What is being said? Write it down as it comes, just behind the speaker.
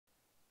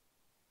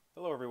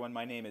Hello everyone,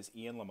 my name is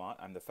Ian Lamont.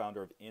 I'm the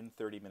founder of In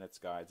 30 Minutes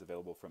Guides,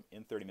 available from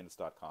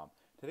in30minutes.com.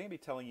 Today I'm going to be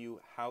telling you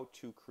how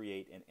to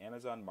create an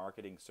Amazon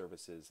Marketing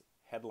Services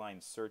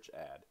headline search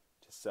ad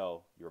to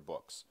sell your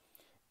books.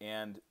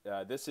 And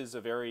this is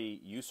a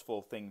very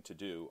useful thing to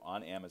do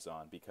on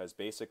Amazon because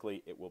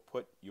basically it will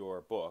put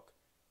your book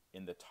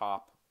in the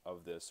top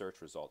of the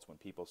search results when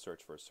people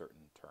search for a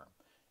certain term.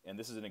 And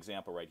this is an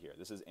example right here.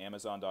 This is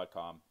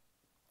Amazon.com.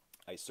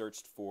 I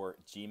searched for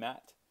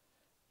GMAT.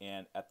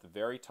 And at the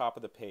very top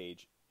of the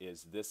page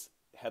is this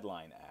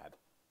headline ad,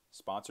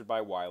 sponsored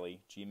by Wiley,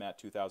 GMAT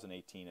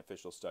 2018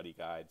 Official Study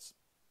Guides.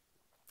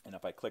 And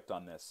if I clicked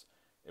on this,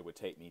 it would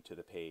take me to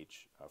the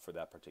page for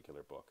that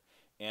particular book.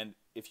 And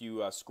if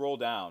you scroll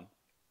down,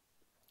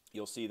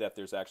 you'll see that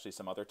there's actually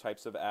some other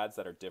types of ads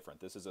that are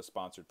different. This is a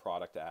sponsored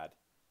product ad.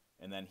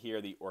 And then here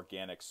are the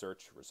organic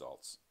search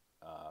results.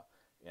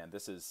 And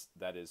there's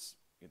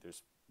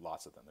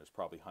lots of them. There's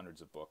probably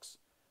hundreds of books.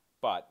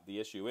 But the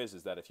issue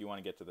is that if you want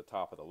to get to the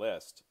top of the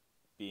list,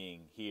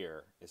 being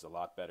here is a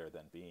lot better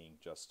than being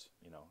just,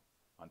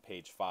 on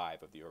page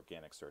 5 of the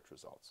organic search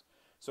results.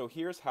 So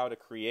here's how to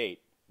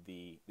create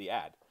the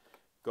ad.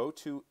 Go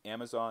to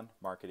Amazon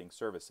Marketing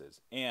Services.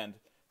 And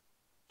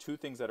two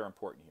things that are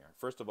important here.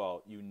 First of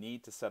all, you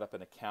need to set up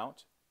an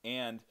account,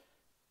 and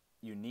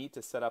you need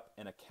to set up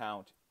an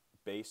account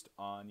based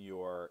on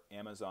your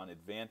Amazon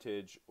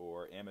Advantage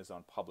or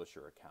Amazon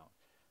Publisher account.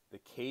 The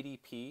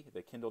KDP,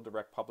 the Kindle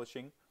Direct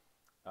Publishing,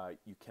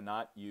 you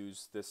cannot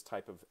use this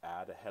type of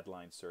ad, a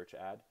headline search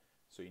ad.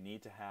 So you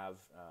need to have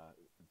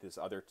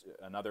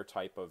another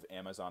type of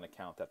Amazon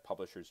account that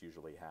publishers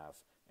usually have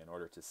in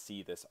order to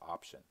see this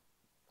option.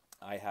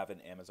 I have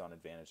an Amazon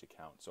Advantage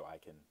account, so I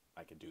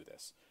can do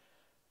this.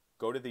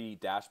 Go to the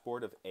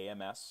dashboard of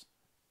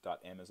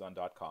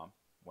ams.amazon.com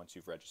once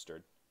you've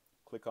registered.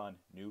 Click on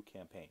New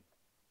Campaign.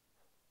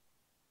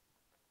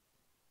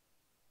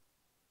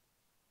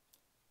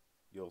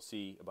 You'll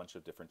see a bunch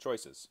of different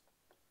choices.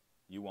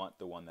 You want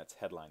the one that's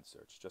headline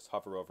search. Just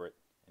hover over it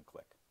and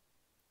click.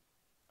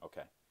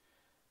 Okay.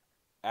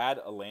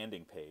 Add a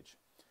landing page.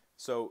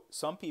 So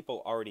some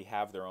people already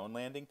have their own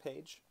landing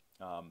page.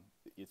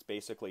 It's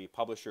basically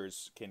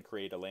publishers can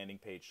create a landing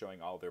page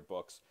showing all their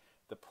books.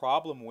 The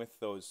problem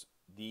with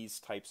these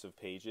types of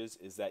pages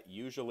is that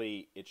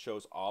usually it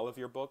shows all of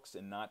your books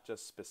and not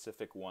just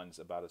specific ones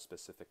about a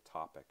specific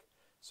topic.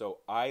 So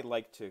I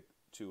like to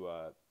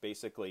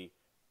basically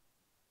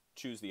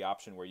choose the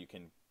option where you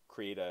can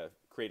create a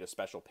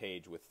special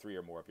page with 3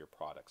 or more of your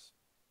products.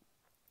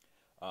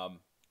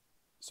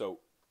 So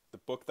the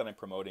book that I'm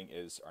promoting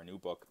is our new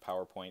book,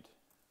 PowerPoint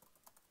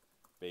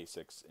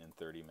Basics in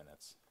 30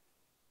 Minutes.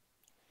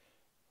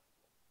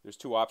 There's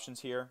 2 options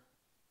here.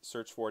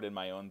 Search for it in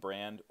my own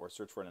brand or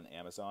search for it on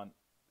Amazon.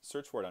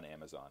 Search for it on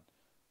Amazon.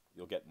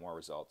 You'll get more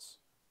results.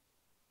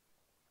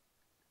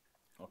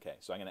 Okay,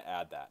 so I'm going to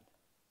add that.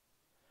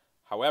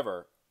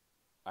 However,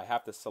 I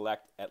have to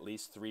select at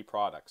least 3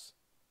 products.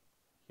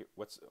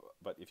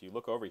 But if you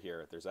look over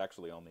here, there's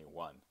actually only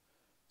 1.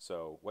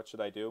 So what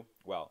should I do?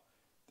 Well,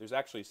 there's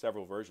actually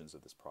several versions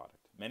of this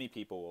product. Many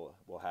people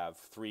will have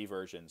 3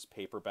 versions: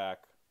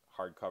 paperback,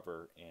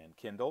 hardcover, and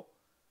Kindle.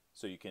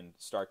 So you can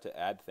start to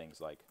add things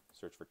like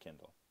search for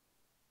Kindle.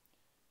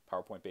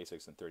 PowerPoint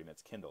Basics in 30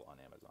 Minutes Kindle on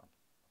Amazon.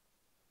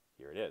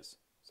 Here it is.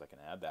 So I can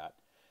add that.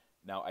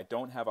 Now I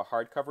don't have a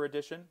hardcover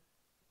edition,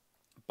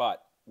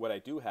 but what I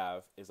do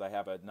have is I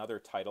have another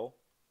title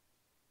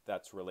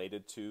that's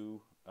related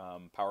to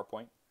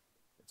PowerPoint.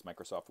 It's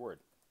Microsoft Word.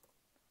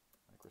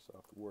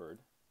 Microsoft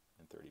Word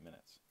in 30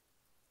 minutes.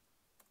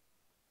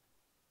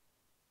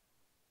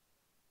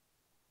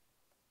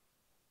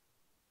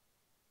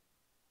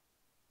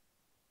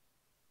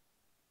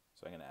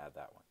 So I'm going to add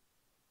that one.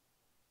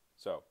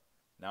 So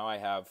now I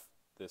have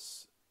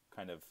this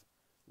kind of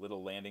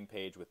little landing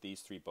page with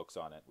these 3 books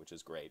on it, which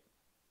is great.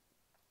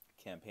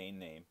 Campaign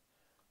name.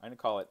 I'm going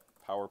to call it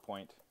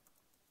PowerPoint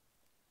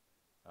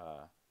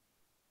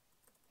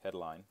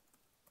headline.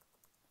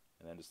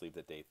 And then just leave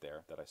the date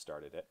there that I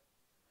started it.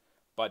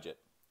 Budget.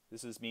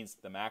 This means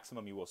the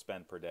maximum you will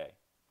spend per day.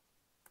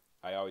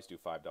 I always do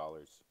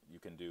 $5. You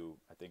can do,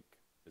 I think,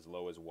 as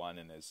low as 1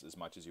 and as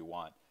much as you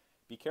want.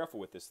 Be careful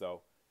with this,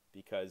 though,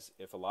 because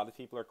if a lot of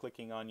people are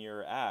clicking on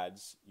your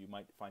ads, you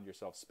might find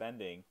yourself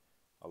spending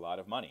a lot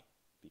of money.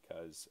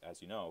 Because,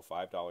 as you know,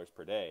 $5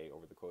 per day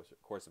over the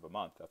course of a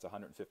month, that's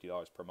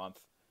 $150 per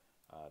month.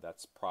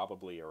 That's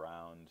probably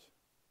around,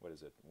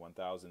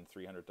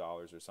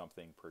 $1,300 or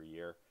something per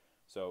year.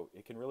 So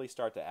it can really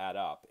start to add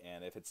up,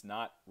 and if it's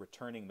not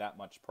returning that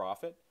much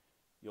profit,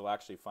 you'll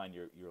actually find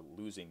you're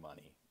losing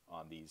money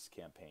on these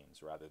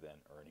campaigns rather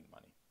than earning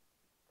money.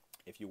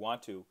 If you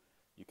want to,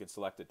 you can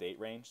select a date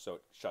range so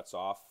it shuts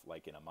off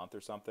like in a month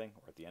or something,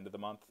 or at the end of the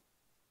month.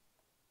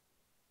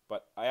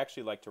 But I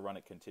actually like to run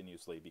it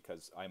continuously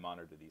because I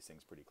monitor these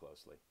things pretty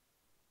closely.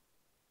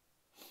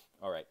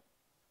 All right,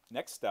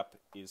 next step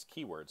is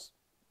keywords.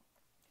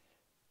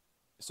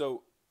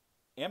 So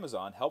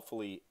Amazon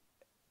helpfully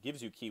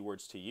gives you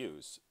keywords to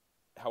use.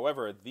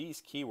 However,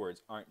 these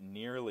keywords aren't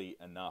nearly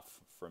enough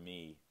for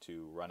me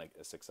to run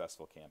a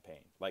successful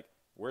campaign. Like,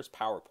 where's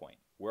PowerPoint?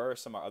 Where are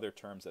some other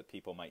terms that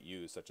people might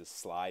use, such as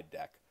slide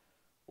deck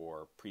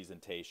or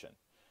presentation?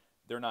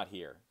 They're not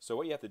here. So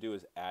what you have to do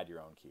is add your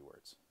own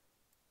keywords.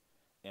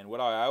 And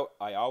what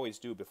I always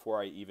do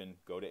before I even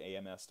go to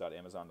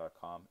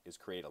ams.amazon.com is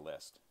create a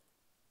list.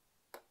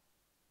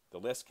 The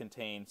list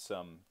contains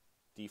some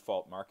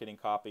default marketing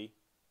copy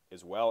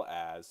as well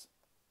as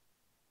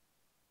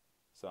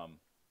some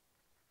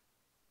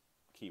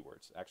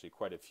keywords, actually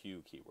quite a few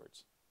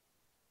keywords.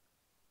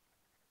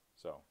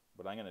 So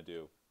what I'm going to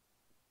do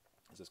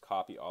is just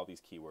copy all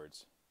these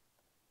keywords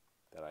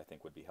that I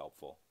think would be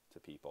helpful to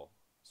people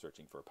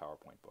searching for a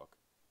PowerPoint book,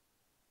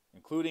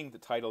 including the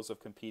titles of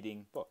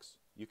competing books.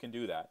 You can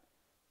do that,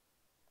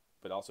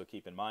 but also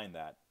keep in mind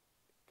that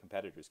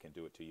competitors can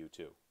do it to you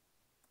too.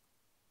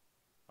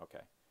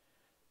 Okay.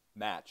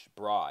 Match,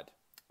 broad.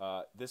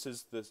 This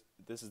is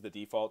the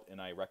default,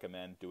 and I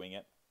recommend doing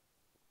it.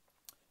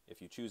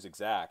 If you choose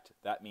exact,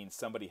 that means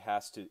somebody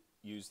has to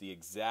use the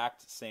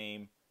exact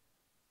same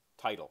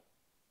title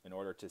in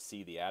order to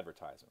see the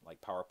advertisement,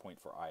 like PowerPoint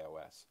for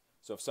iOS.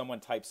 So if someone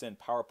types in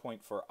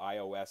PowerPoint for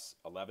iOS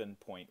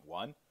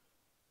 11.1,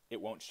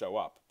 it won't show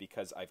up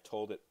because I've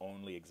told it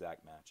only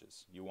exact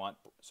matches. You want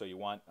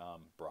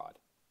broad.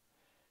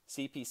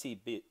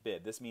 CPC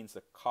bid. This means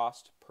the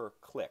cost per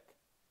click,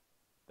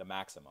 the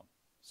maximum.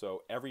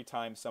 So every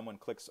time someone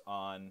clicks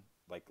on,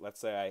 like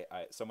let's say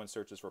someone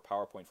searches for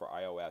PowerPoint for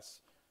iOS,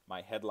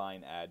 my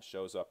headline ad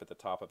shows up at the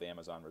top of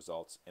Amazon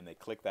results, and they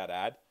click that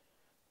ad,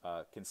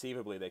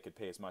 conceivably they could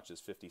pay as much as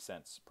 50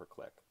 cents per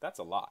click. That's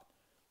a lot.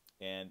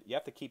 And you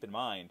have to keep in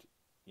mind,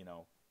 you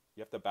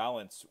have to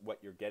balance what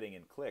you're getting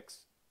in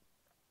clicks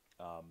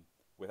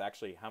with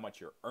actually how much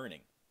you're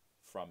earning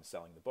from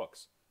selling the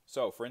books.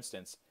 So for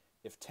instance,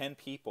 if 10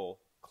 people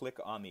click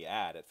on the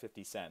ad at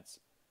 50 cents,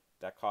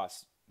 that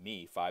costs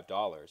me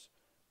 $5.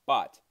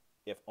 But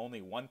if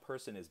only one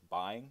person is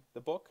buying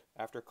the book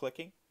after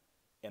clicking,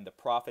 and the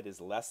profit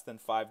is less than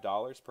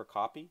 $5 per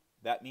copy,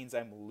 that means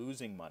I'm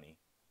losing money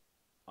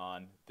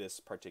on this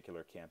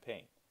particular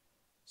campaign.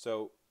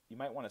 So you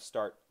might want to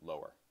start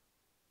lower.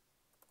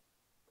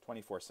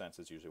 24 cents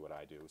is usually what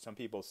I do. Some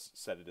people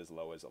set it as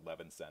low as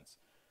 11 cents.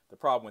 The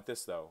problem with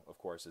this, though, of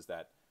course, is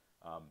that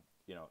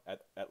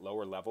at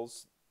lower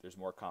levels, there's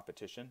more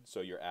competition,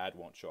 so your ad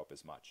won't show up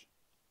as much,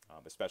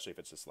 especially if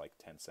it's just like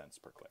 10 cents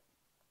per click.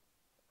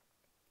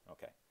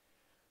 Okay,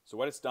 so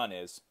what it's done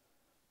is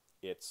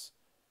it's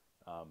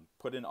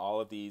put in all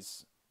of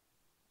these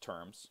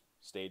terms: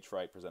 stage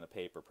fright, present a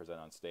paper, present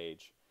on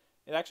stage.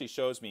 It actually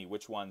shows me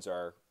which ones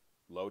are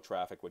low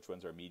traffic, which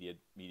ones are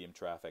medium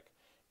traffic.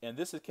 And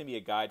this can be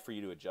a guide for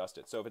you to adjust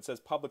it. So if it says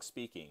public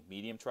speaking,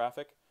 medium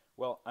traffic,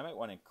 well, I might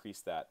want to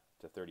increase that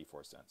to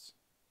 34 cents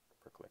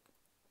per click.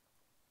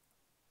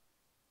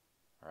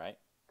 All right?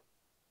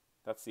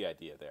 That's the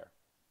idea there.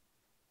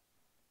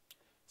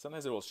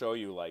 Sometimes it will show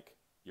you like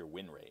your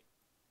win rate.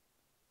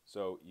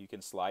 So you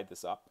can slide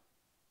this up.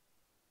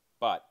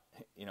 But,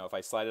 if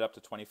I slide it up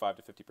to 25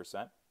 to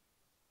 50%,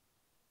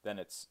 then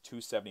it's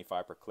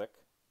 $2.75 per click.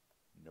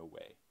 No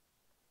way.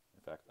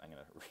 In fact, I'm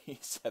going to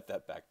reset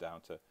that back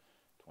down to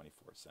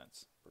 24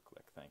 cents per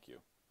click. Thank you.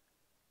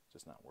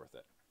 Just not worth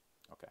it.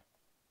 Okay.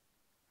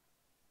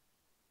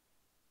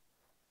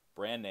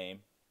 Brand name.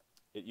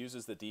 It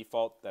uses the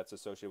default that's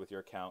associated with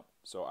your account.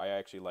 So I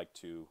actually like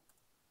to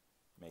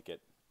make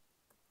it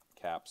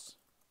caps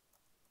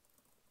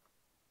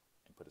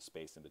and put a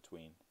space in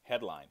between.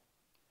 Headline.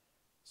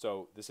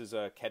 So this is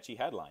a catchy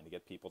headline to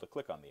get people to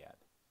click on the ad.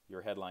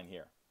 Your headline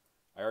here.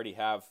 I already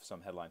have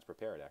some headlines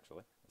prepared,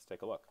 actually. Let's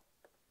take a look.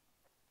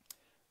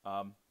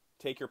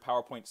 Take your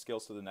PowerPoint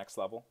skills to the next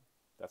level.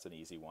 That's an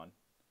easy one.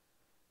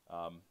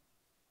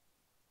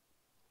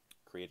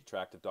 Create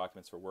attractive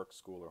documents for work,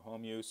 school, or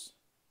home use.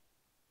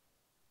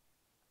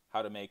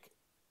 How to make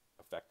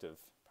effective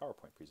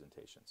PowerPoint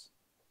presentations.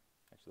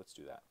 Actually, let's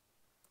do that.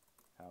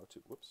 How to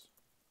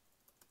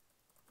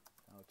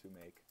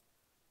make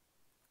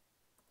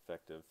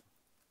effective.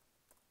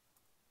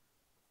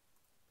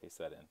 Paste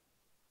that in.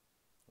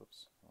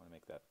 Whoops, I want to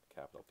make that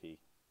capital P.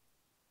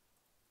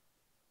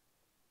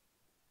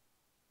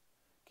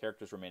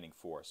 Characters remaining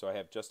 4. So I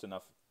have just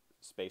enough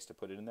space to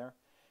put it in there.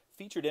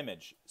 Featured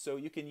image. So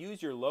you can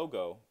use your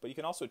logo, but you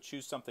can also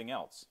choose something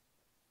else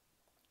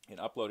and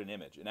upload an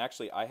image. And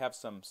actually, I have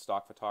some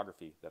stock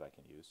photography that I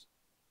can use.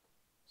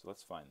 So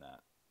let's find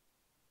that.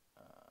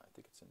 I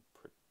think it's in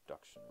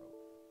production.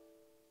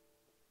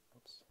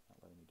 Oops, not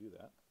letting me do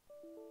that.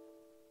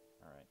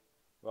 All right.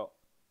 Well,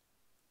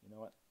 you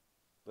know what?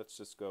 Let's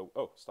just go.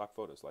 Oh, stock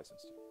photos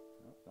licensed.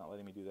 No, not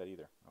letting me do that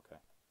either. Okay.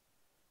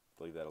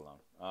 Leave that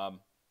alone.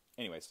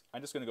 Anyways,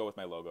 I'm just going to go with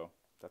my logo.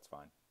 That's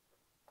fine.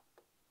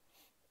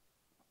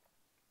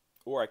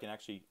 Or I can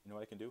actually, you know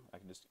what I can do? I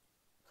can just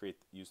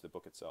use the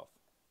book itself.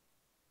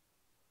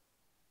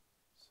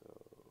 So,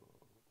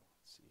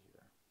 let's see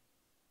here.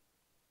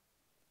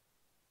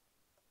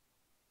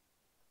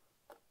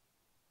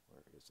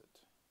 Where is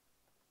it?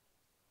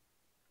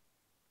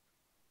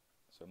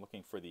 So I'm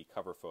looking for the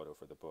cover photo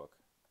for the book.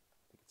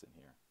 I think it's in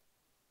here.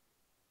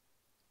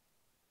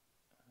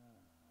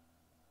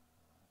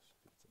 I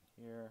think it's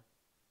in here.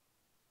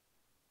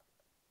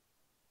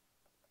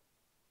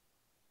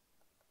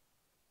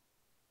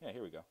 Yeah,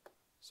 here we go.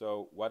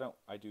 So why don't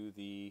I do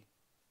the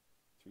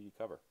 3D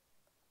cover?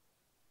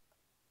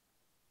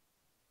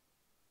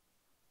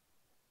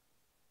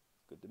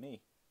 Good to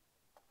me.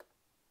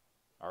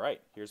 All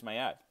right, here's my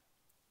ad.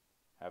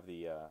 Have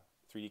the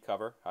 3D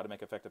cover, how to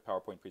make effective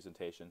PowerPoint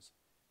presentations,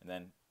 and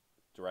then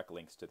direct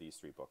links to these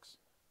 3 books.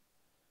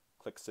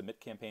 Click Submit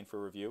Campaign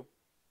for review.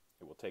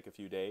 It will take a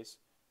few days,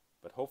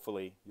 but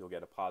hopefully you'll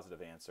get a positive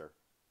answer,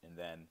 and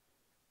then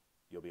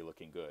you'll be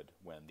looking good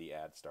when the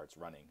ad starts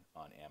running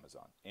on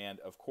Amazon. And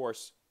of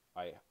course,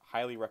 I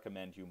highly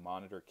recommend you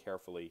monitor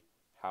carefully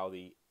how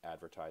the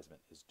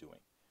advertisement is doing.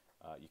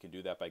 You can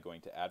do that by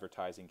going to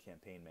Advertising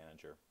Campaign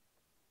Manager,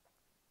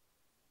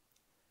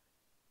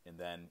 and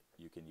then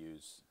you can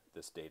use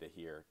this data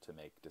here to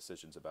make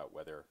decisions about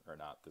whether or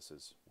not this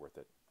is worth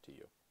it to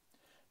you.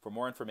 For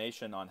more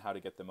information on how to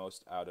get the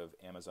most out of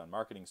Amazon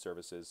Marketing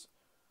Services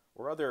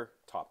or other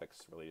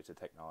topics related to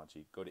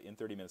technology, go to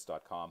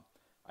in30minutes.com.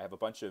 I have a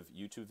bunch of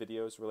YouTube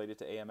videos related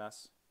to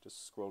AMS.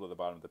 Just scroll to the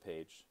bottom of the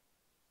page,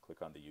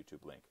 click on the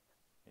YouTube link,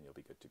 and you'll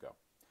be good to go.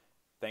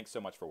 Thanks so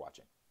much for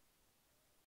watching.